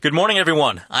Good morning,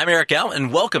 everyone. I'm Eric Gao,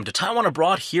 and welcome to Taiwan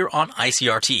Abroad here on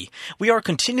ICRT. We are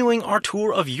continuing our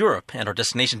tour of Europe, and our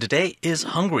destination today is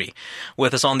Hungary.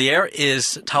 With us on the air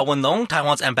is Tao Wen-long,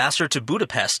 Taiwan's ambassador to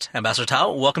Budapest. Ambassador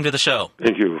Tao, welcome to the show.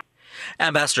 Thank you.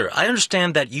 Ambassador, I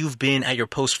understand that you've been at your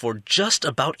post for just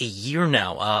about a year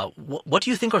now. What do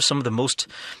you think are some of the most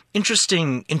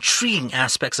interesting, intriguing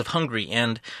aspects of Hungary,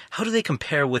 and how do they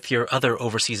compare with your other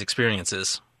overseas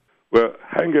experiences? Well,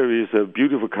 Hungary is a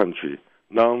beautiful country,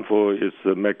 known for its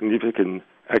magnificent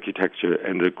architecture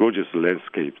and the gorgeous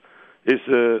landscape. It's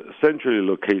centrally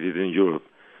located in Europe,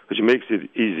 which makes it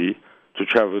easy to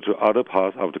travel to other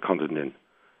parts of the continent.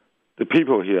 The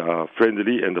people here are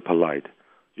friendly and polite.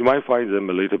 You might find them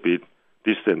a little bit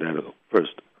distant at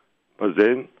first, but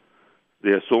then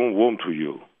they are so warm to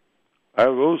you. I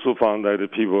have also found that the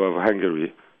people of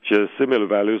Hungary share similar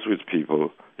values with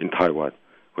people in Taiwan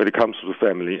when it comes to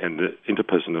family and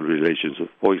interpersonal relations.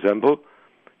 For example,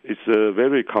 it's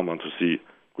very common to see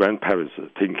grandparents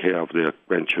taking care of their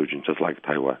grandchildren, just like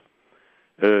Taiwan.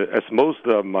 As most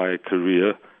of my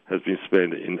career has been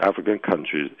spent in African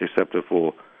countries, except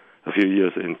for a few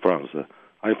years in France,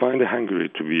 I find Hungary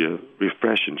to be a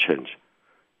refreshing change.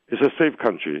 It's a safe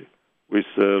country with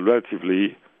a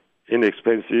relatively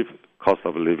inexpensive cost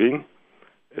of living.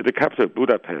 The capital,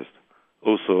 Budapest,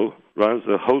 also runs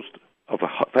a host of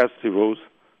festivals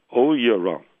all year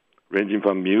round, ranging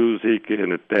from music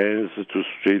and dance to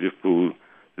street food.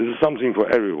 This is something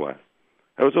for everyone.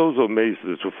 I was also amazed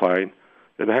to find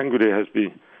that Hungary has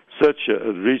been such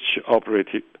a rich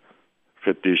operatic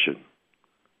tradition.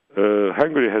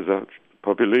 Hungary has a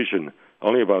population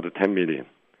only about 10 million,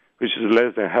 which is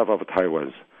less than half of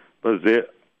Taiwan's. But there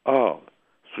are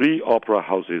 3 opera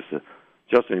houses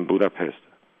just in Budapest.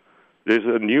 There's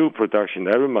a new production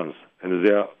every month, and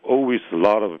there are always a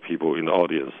lot of people in the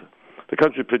audience. The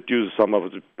country produces some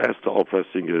of the best opera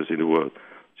singers in the world,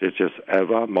 such as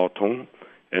Eva Marton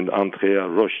and Andrea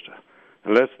Rost.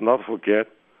 And let's not forget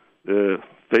the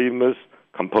famous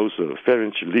composer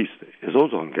Ferenc Liszt is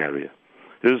also Hungarian.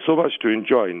 There's so much to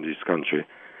enjoy in this country.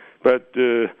 But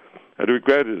I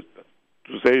regret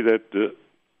to say that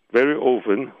very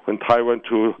often when Taiwan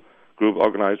Tour Group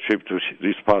organize trips to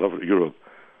this part of Europe,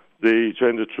 they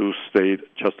tend to stay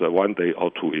just 1 day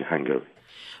or 2 in Hungary.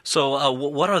 So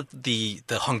what are the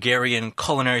Hungarian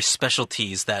culinary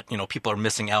specialties that, people are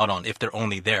missing out on if they're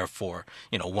only there for,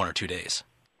 1 or 2 days?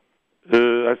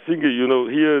 I think,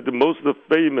 here the most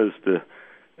famous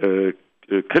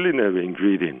culinary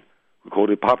ingredient, we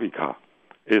call it paprika,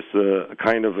 is a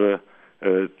kind of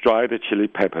a dried chili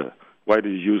pepper,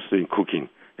 widely used in cooking.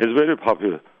 It's very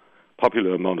popular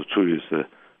among the tourists.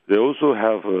 They also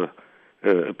have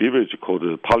a beverage called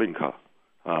palinka.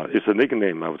 It's a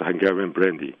nickname of the Hungarian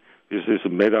brandy. This is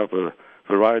made of a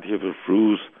variety of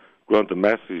fruits grown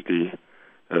domestically.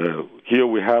 Here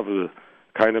we have a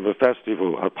kind of a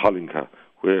festival at Palinka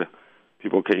where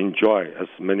people can enjoy as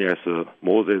many as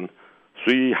more than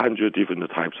 300 different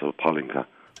types of Palinka.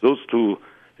 Those 2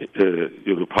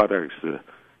 products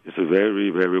is very,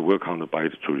 very welcomed by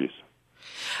the tourists.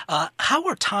 How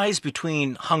are ties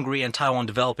between Hungary and Taiwan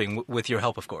developing, with your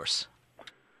help, of course?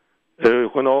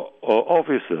 When our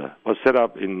office was set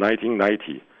up in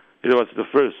 1990, it was the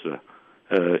first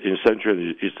in Central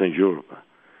and Eastern Europe.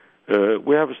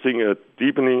 We have seen a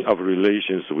deepening of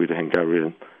relations with the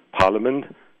Hungarian Parliament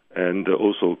and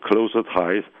also closer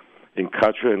ties in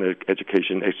culture and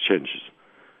education exchanges.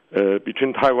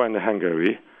 Between Taiwan and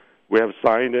Hungary, we have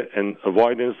signed an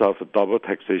avoidance of double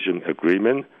taxation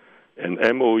agreement, an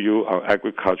MOU on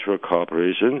agricultural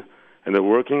cooperation, and a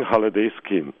working holiday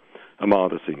scheme, among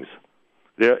other things.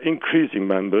 There are increasing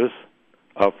members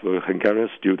of Hungarian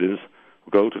students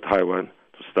who go to Taiwan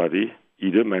to study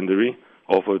either Mandarin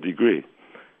or for a degree.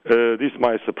 This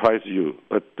might surprise you,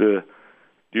 but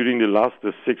during the last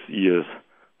 6 years,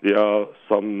 there are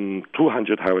some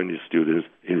 200 Taiwanese students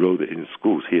enrolled in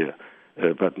schools here,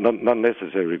 but not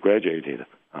necessarily graduated.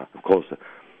 Of course,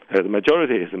 the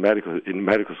majority is in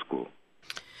medical school.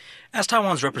 As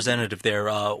Taiwan's representative there,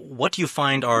 what do you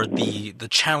find are the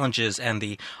challenges and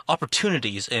the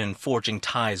opportunities in forging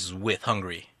ties with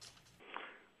Hungary?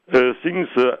 Since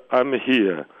I'm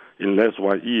here in less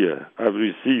 1 year, I've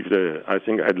received, I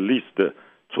think, at least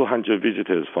 200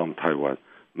 visitors from Taiwan,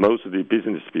 mostly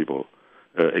business people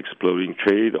exploring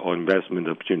trade or investment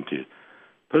opportunities.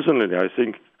 Personally, I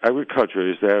think agriculture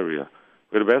is the area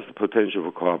with the best potential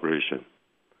for cooperation.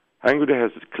 Hungary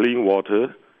has clean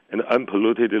water and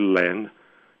unpolluted land,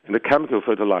 and the chemical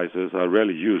fertilizers are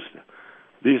rarely used.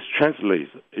 This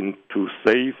translates into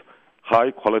safe,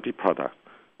 high-quality products.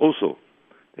 Also,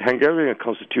 the Hungarian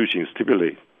constitution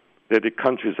stipulates that the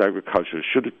country's agriculture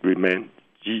should remain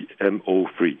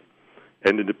GMO-free,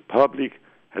 and the public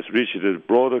has reached a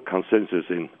broader consensus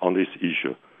on this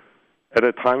issue. At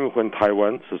a time when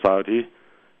Taiwan society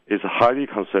is highly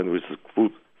concerned with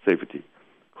food safety,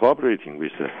 cooperating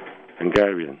with the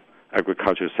Hungarian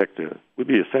agriculture sector would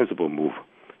be a sensible move,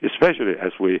 especially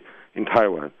as we in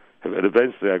Taiwan have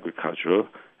advanced the agricultural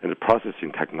and the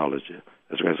processing technology,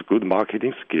 as well as good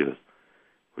marketing skills,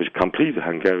 which complete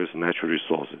Hungary's natural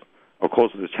resources. Of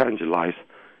course, the challenge lies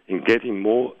in getting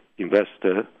more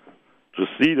investors to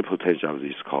see the potential of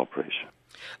this cooperation.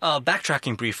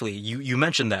 Backtracking briefly, you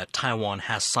mentioned that Taiwan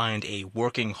has signed a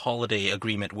working holiday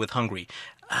agreement with Hungary.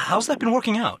 How's that been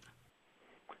working out?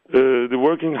 The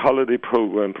working holiday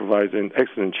program provides an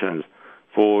excellent chance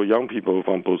for young people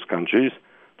from both countries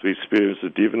to experience the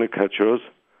different cultures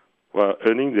while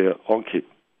earning their own keep.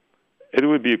 It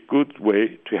would be a good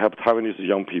way to help Taiwanese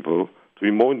young people to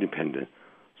be more independent.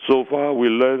 So far, we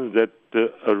learned that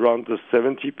around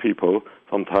 70 people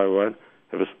from Taiwan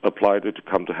have applied to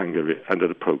come to Hungary under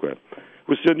the program.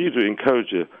 We still need to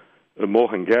encourage more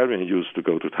Hungarian youth to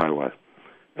go to Taiwan.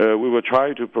 We will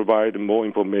try to provide more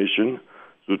information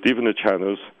through different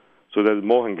channels so that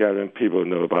more Hungarian people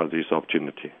know about this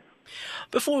opportunity.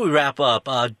 Before we wrap up,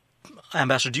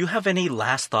 Ambassador, do you have any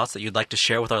last thoughts that you'd like to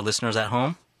share with our listeners at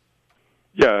home?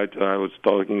 Yeah, I was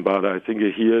talking about, I think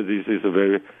here this is a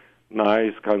very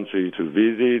nice country to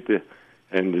visit,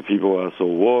 and the people are so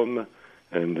warm,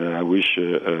 and I wish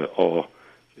all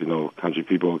country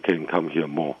people can come here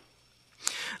more.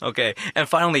 Okay, and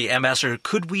finally, Ambassador,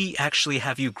 could we actually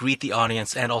have you greet the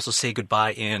audience and also say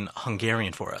goodbye in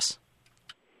Hungarian for us?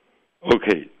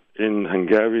 Okay, in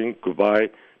Hungarian, goodbye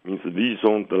means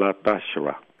Viszont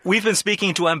látásra. We've been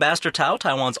speaking to Ambassador Tao,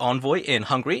 Taiwan's envoy in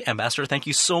Hungary. Ambassador, thank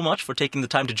you so much for taking the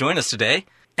time to join us today.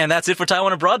 And that's it for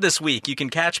Taiwan Abroad this week. You can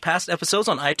catch past episodes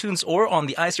on iTunes or on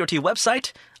the ICRT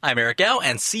website. I'm Eric Gao,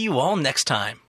 and see you all next time.